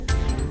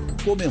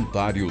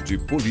Comentário de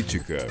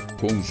política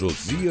com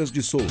Josias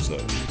de Souza.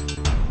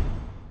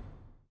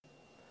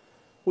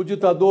 O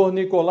ditador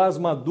Nicolás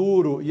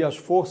Maduro e as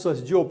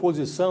forças de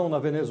oposição na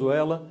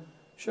Venezuela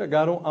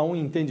chegaram a um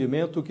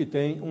entendimento que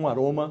tem um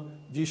aroma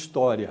de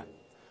história.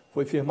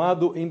 Foi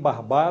firmado em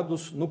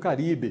Barbados, no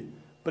Caribe.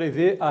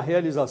 Prevê a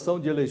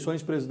realização de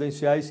eleições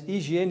presidenciais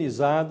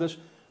higienizadas,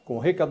 com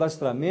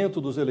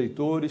recadastramento dos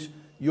eleitores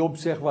e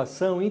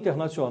observação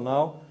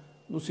internacional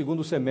no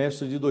segundo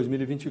semestre de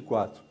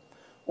 2024.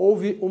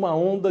 Houve uma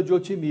onda de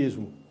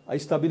otimismo. A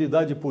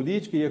estabilidade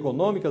política e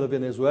econômica da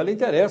Venezuela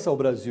interessa ao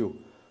Brasil.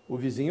 O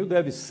vizinho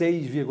deve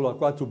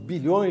 6,4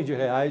 bilhões de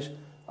reais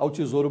ao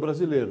Tesouro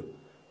Brasileiro.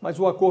 Mas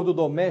o acordo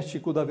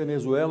doméstico da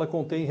Venezuela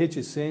contém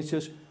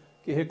reticências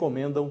que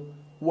recomendam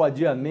o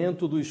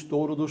adiamento do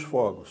estouro dos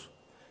fogos.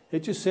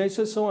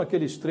 Reticências são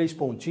aqueles 3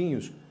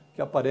 pontinhos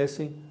que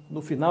aparecem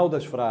no final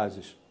das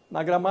frases.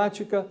 Na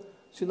gramática,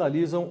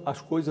 sinalizam as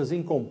coisas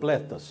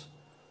incompletas.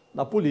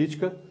 Na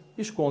política,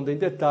 escondem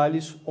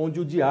detalhes onde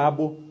o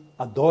diabo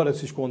adora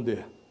se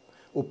esconder.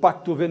 O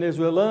pacto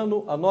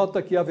venezuelano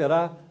anota que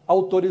haverá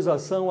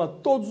autorização a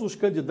todos os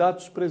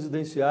candidatos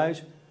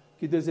presidenciais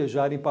que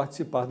desejarem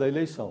participar da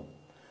eleição.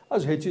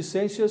 As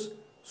reticências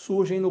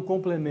surgem no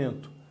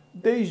complemento,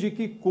 desde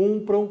que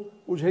cumpram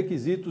os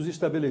requisitos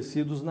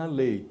estabelecidos na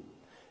lei.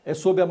 É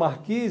sob a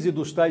marquise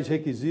dos tais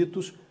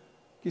requisitos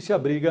que se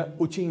abriga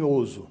o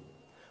tinhoso.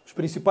 Os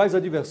principais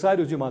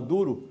adversários de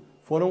Maduro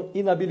foram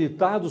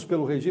inabilitados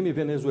pelo regime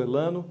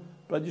venezuelano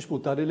para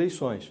disputar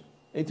eleições.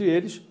 Entre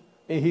eles,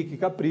 Henrique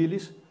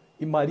Capriles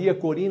e Maria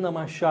Corina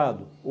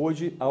Machado,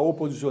 hoje a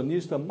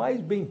oposicionista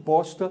mais bem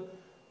posta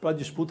para a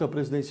disputa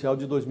presidencial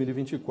de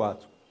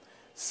 2024.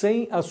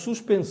 Sem a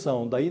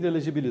suspensão da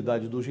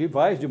inelegibilidade dos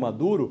rivais de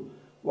Maduro,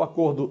 o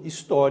acordo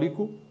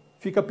histórico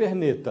fica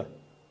perneta.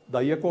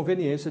 Daí a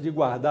conveniência de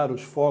guardar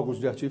os fogos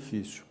de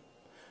artifício.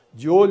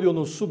 De olho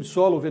no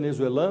subsolo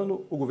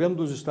venezuelano, o governo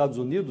dos Estados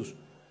Unidos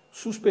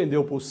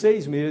suspendeu por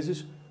 6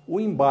 meses o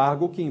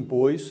embargo que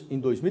impôs, em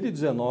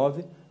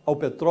 2019, ao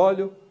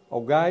petróleo, ao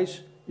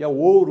gás e ao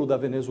ouro da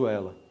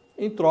Venezuela.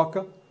 Em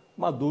troca,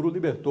 Maduro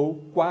libertou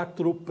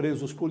 4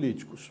 presos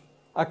políticos.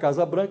 A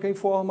Casa Branca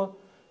informa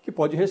que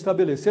pode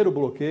restabelecer o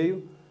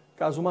bloqueio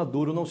caso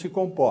Maduro não se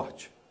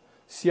comporte.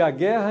 Se a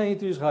guerra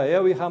entre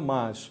Israel e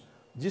Hamas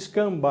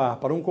descambar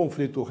para um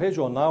conflito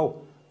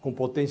regional, com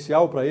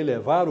potencial para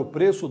elevar o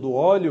preço do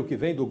óleo que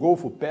vem do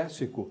Golfo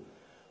Pérsico,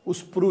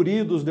 os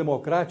pruridos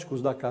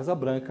democráticos da Casa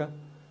Branca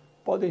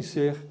podem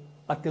ser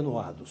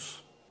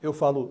atenuados. Eu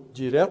falo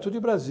direto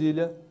de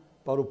Brasília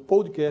para o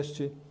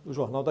podcast do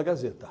Jornal da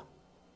Gazeta.